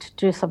wanted to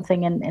do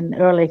something in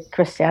early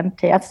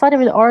Christianity. I started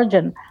with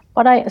Origen,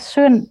 but I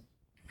soon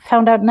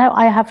found out now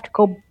I have to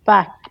go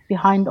back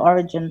behind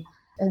Origen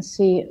and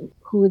see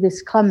who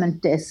this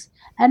Clement is.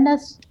 And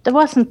there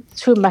wasn't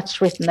too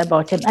much written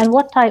about him. And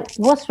what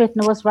was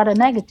written was rather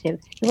negative.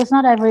 He was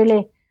not a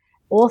really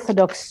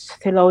orthodox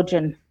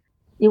theologian.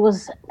 He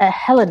was a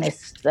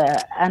Hellenist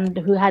and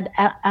who had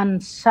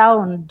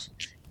unsound,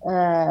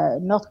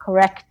 not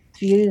correct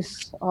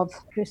views of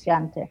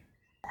Christianity.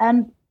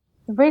 And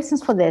the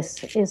reasons for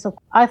this is,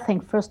 I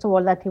think, first of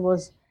all, that he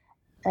was,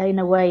 in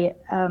a way,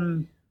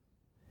 in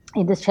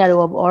the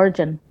shadow of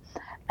Origen.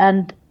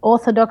 And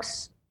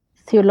Orthodox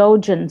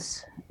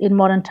theologians in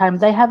modern time,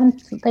 they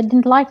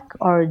didn't like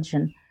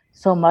Origen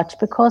so much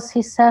because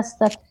he says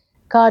that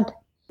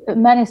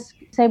man is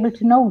able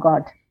to know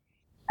God.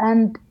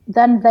 And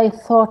then they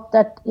thought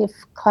that if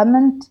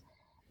Clement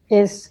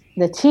is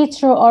the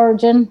teacher of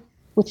Origen,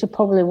 which it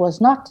probably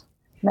was not.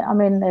 I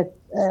mean,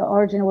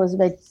 Origen was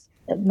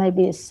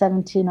maybe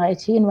 17 or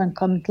 18 when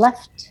Clement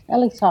left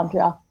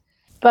Alexandria.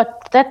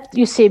 But that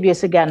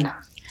Eusebius again,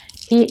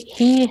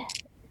 he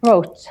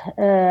wrote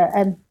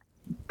and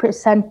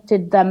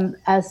presented them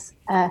as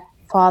a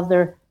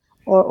father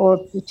or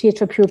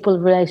teacher-pupil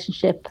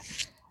relationship.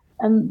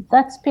 And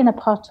that's been a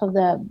part of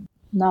the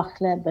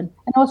Nachleben.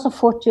 And also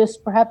Photius,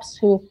 perhaps,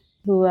 who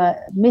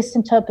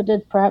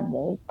misinterpreted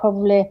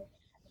probably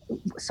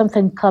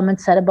something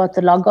Clement said about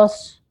the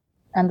Logos,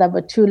 and there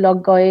were two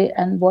Logoi,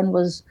 and one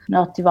was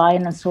not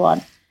divine, and so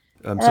on.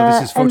 So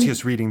this is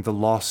Photius reading the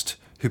lost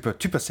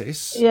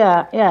Hypotypases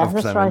of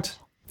Clement, right.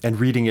 And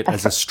reading it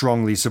as a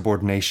strongly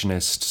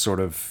subordinationist sort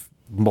of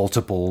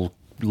multiple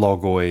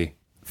Logoi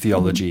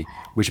theology,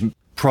 which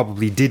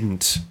probably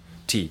didn't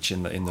teach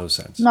in those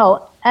sense.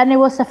 No, and it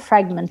was a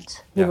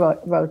fragment he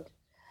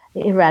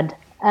read.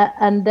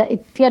 And if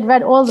he had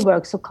read all the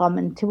works of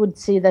Clement, he would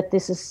see that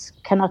this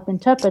cannot be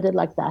interpreted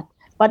like that.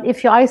 But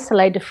if you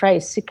isolate the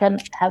phrase, you can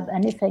have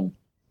anything,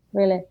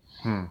 really.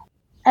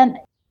 And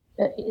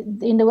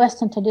in the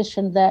Western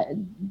tradition,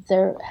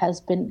 there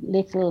has been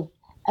little,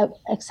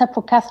 except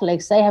for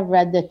Catholics, they have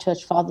read the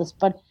Church Fathers.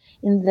 But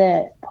in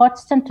the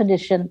Protestant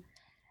tradition,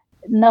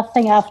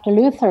 nothing after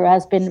Luther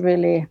has been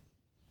really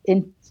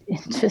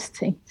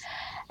interesting.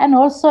 And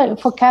also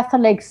for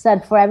Catholics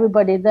and for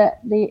everybody,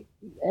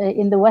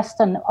 in the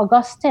Western,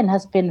 Augustine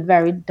has been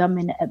very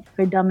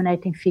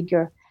dominating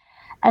figure.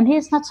 And he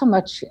is not so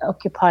much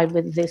occupied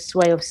with this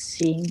way of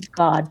seeing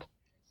God.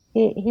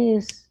 He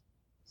is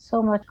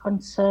so much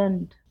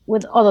concerned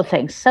with other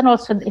things. And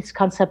also his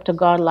concept of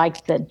God,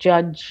 like the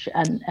judge,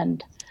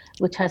 and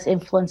which has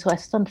influenced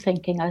Western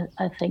thinking,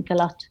 I think, a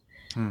lot.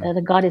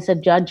 The God is a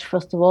judge,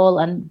 first of all,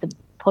 and the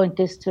point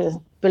is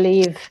to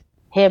believe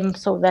him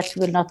so that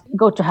you will not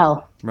go to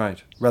hell.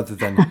 Right, rather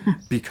than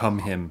become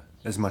him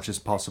as much as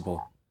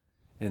possible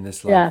in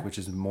this life, which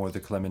is more the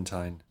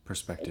Clementine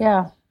perspective.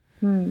 Yeah.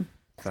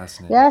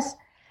 Fascinating. Yes,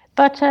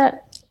 but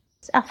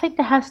I think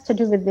it has to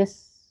do with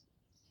this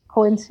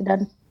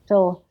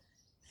coincidental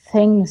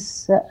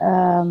things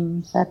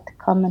that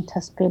Clement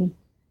has been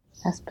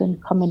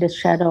come in the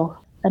shadow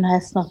and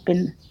has not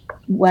been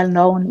well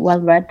known,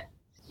 well read.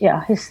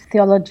 Yeah, his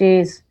theology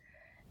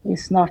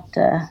is not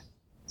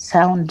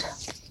sound.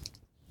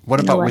 What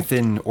about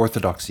within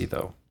Orthodoxy,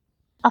 though?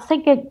 I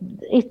think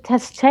it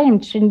has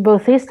changed in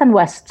both East and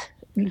West.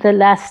 The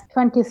last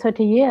 20,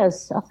 30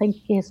 years, I think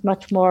he is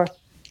much more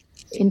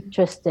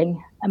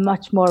interesting and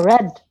much more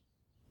read.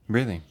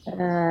 Really?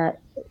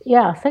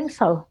 Yeah, I think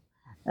so.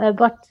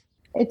 But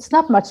it's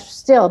not much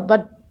still.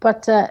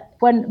 But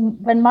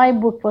when my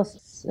book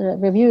was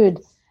reviewed,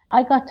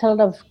 I got a lot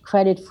of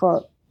credit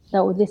for.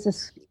 No, this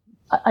is.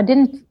 I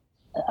didn't.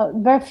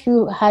 Very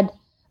few had,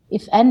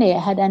 if any,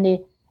 had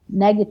any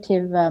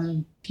negative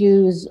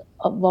views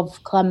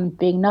of Clement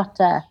being not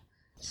a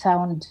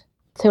sound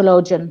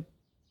theologian.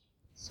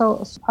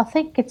 So I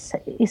think it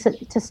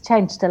has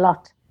changed a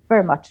lot,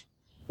 very much,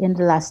 in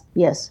the last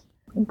years,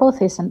 in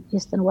both East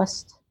and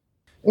West.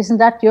 Isn't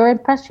that your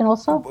impression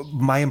also?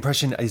 My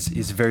impression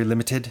is very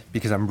limited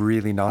because I'm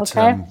really not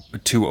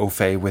too au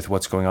fait with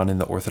what's going on in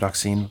the Orthodox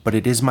scene. But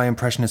it is my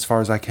impression as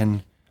far as I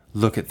can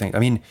look at things. I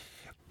mean,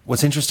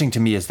 what's interesting to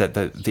me is that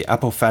the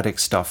apophatic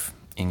stuff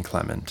in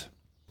Clement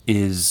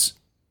is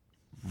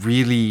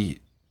really,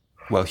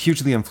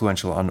 hugely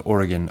influential on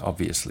Origen,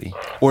 obviously,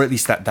 or at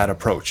least that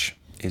approach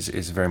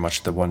is very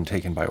much the one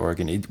taken by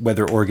Origen.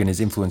 Whether Origen is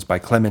influenced by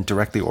Clement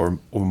directly or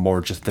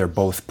more just they're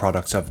both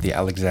products of the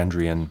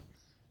Alexandrian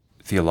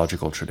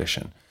theological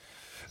tradition.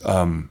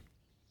 And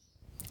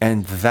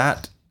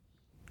that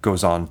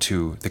goes on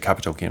to the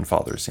Cappadocian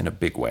Fathers in a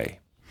big way.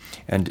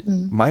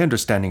 And my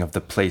understanding of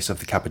the place of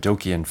the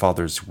Cappadocian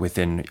Fathers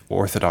within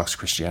Orthodox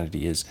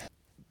Christianity is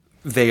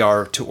they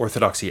are to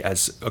Orthodoxy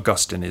as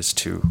Augustine is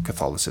to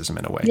Catholicism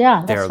in a way.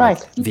 Yeah, they are right.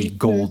 like the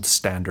gold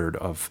standard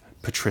of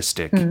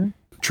patristic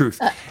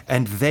truth.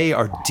 And they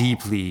are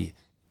deeply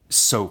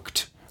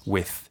soaked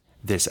with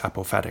this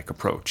apophatic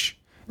approach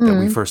that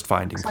we first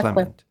find in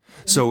Clement.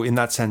 So in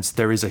that sense,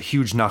 there is a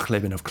huge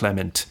Nachleben of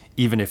Clement.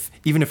 Even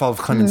if all of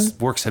Clement's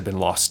works had been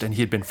lost and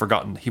he had been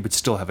forgotten, he would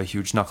still have a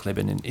huge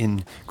Nachleben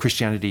in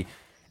Christianity.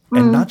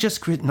 And not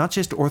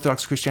just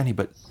Orthodox Christianity,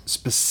 but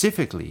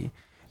specifically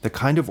the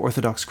kind of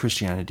Orthodox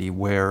Christianity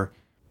where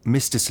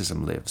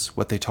mysticism lives.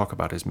 What they talk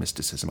about is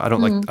mysticism. I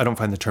don't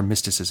find the term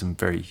mysticism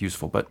very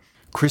useful, but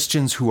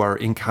Christians who are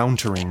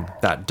encountering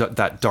that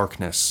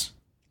darkness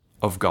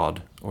of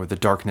God, or the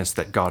darkness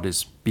that God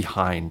is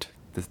behind,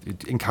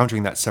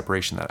 encountering that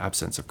separation, that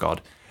absence of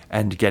God,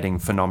 and getting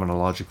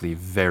phenomenologically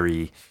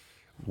very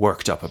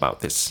worked up about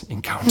this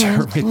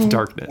encounter with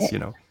darkness,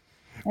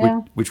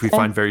 which we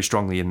find very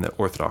strongly in the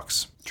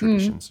Orthodox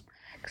traditions.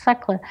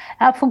 Exactly.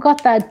 I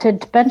forgot that to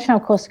mention,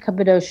 of course,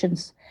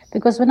 Cappadocians,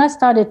 because when I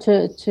started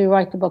to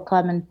write about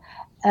Clement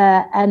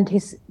and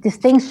his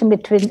distinction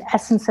between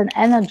essence and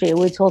energy,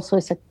 which also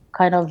is a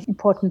kind of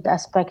important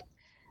aspect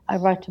I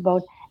write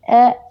about,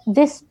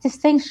 this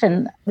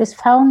distinction is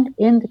found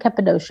in the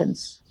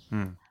Cappadocians,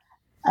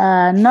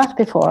 not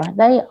before.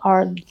 They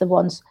are the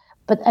ones,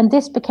 and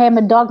this became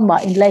a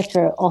dogma in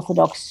later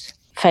Orthodox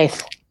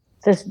faith.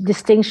 This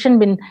distinction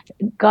between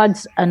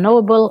God's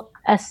unknowable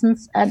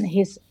essence and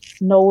his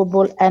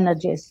knowable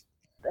energies.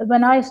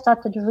 When I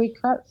started to read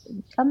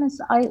Clemens,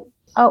 I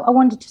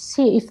wanted to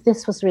see if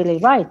this was really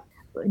right.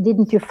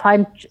 Didn't you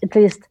find at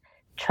least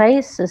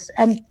traces?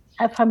 And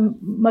I found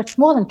much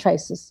more than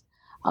traces.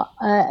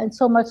 And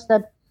so much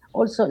that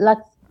also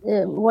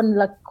one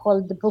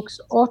called the Brooks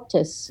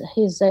Ortiz,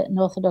 he's an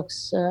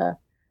Orthodox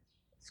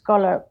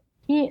scholar.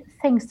 He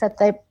thinks that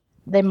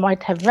they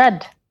might have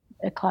read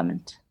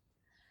Clement,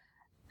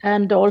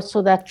 and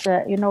also that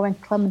when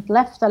Clement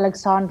left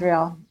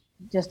Alexandria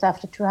just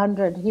after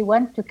 200, he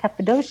went to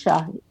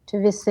Cappadocia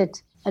to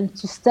visit and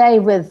to stay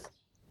with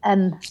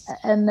an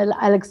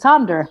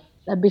Alexander,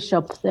 a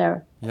bishop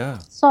there. Yeah.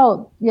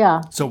 So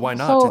yeah. So why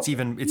not? It's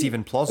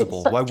even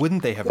plausible. Why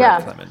wouldn't they have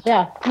read Clement?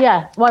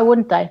 Yeah. Why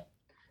wouldn't they?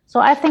 So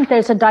I think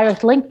there's a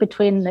direct link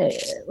between.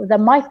 There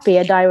might be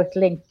a direct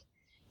link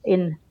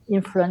in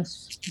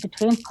influence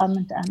between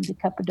Clement and the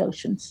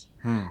Cappadocians.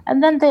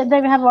 And then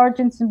they have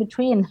origins in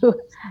between who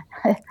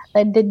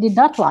they did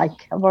not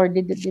like or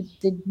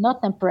did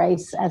not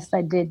embrace as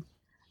they did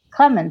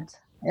Clement.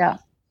 Yeah.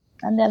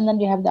 And then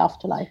you have the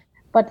afterlife.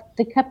 But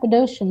the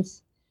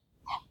Cappadocians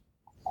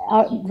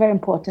are very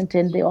important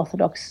in the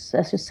Orthodox,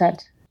 as you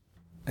said.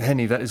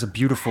 Henny, that is a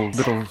beautiful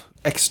little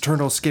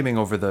external skimming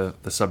over the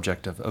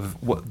subject of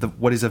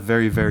what is a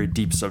very, very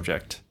deep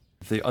subject,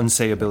 the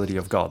unsayability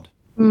of God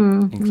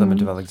in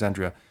Clement of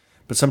Alexandria.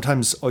 But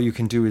sometimes all you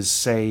can do is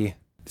say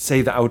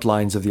the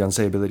outlines of the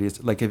unsayability.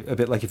 It's like a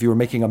bit like if you were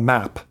making a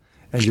map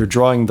and you're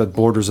drawing the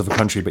borders of a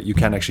country, but you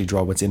can't actually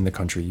draw what's in the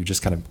country. You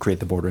just kind of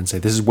create the border and say,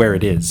 this is where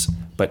it is.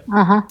 But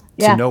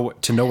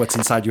to know what's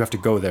inside, you have to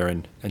go there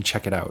and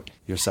check it out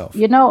yourself.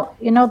 You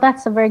know,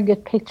 that's a very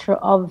good picture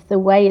of the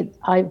way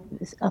I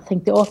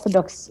think the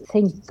Orthodox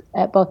think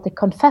about the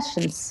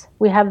confessions.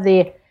 We have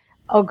the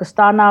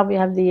Augustana, we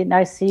have the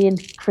Nicene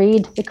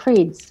Creed, the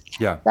creeds.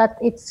 Yeah. That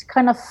it's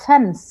kind of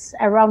fence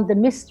around the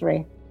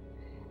mystery.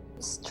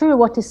 It's true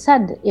what is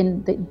said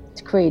in the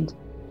creed,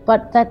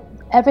 but that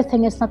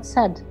everything is not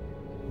said.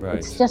 Right.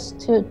 It's just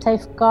to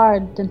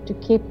safeguard and to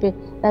keep it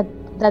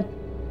that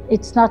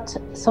it's not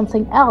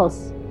something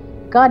else.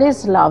 God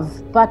is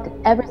love, but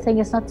everything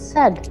is not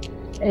said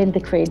in the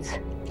creeds.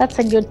 That's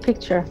a good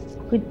picture.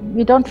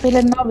 We don't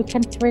really know. We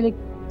can't really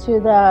to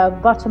the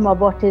bottom of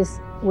what is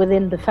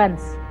within the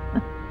fence.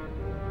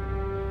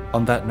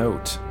 On that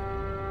note,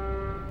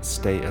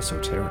 stay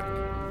esoteric.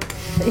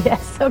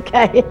 Yes,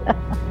 okay.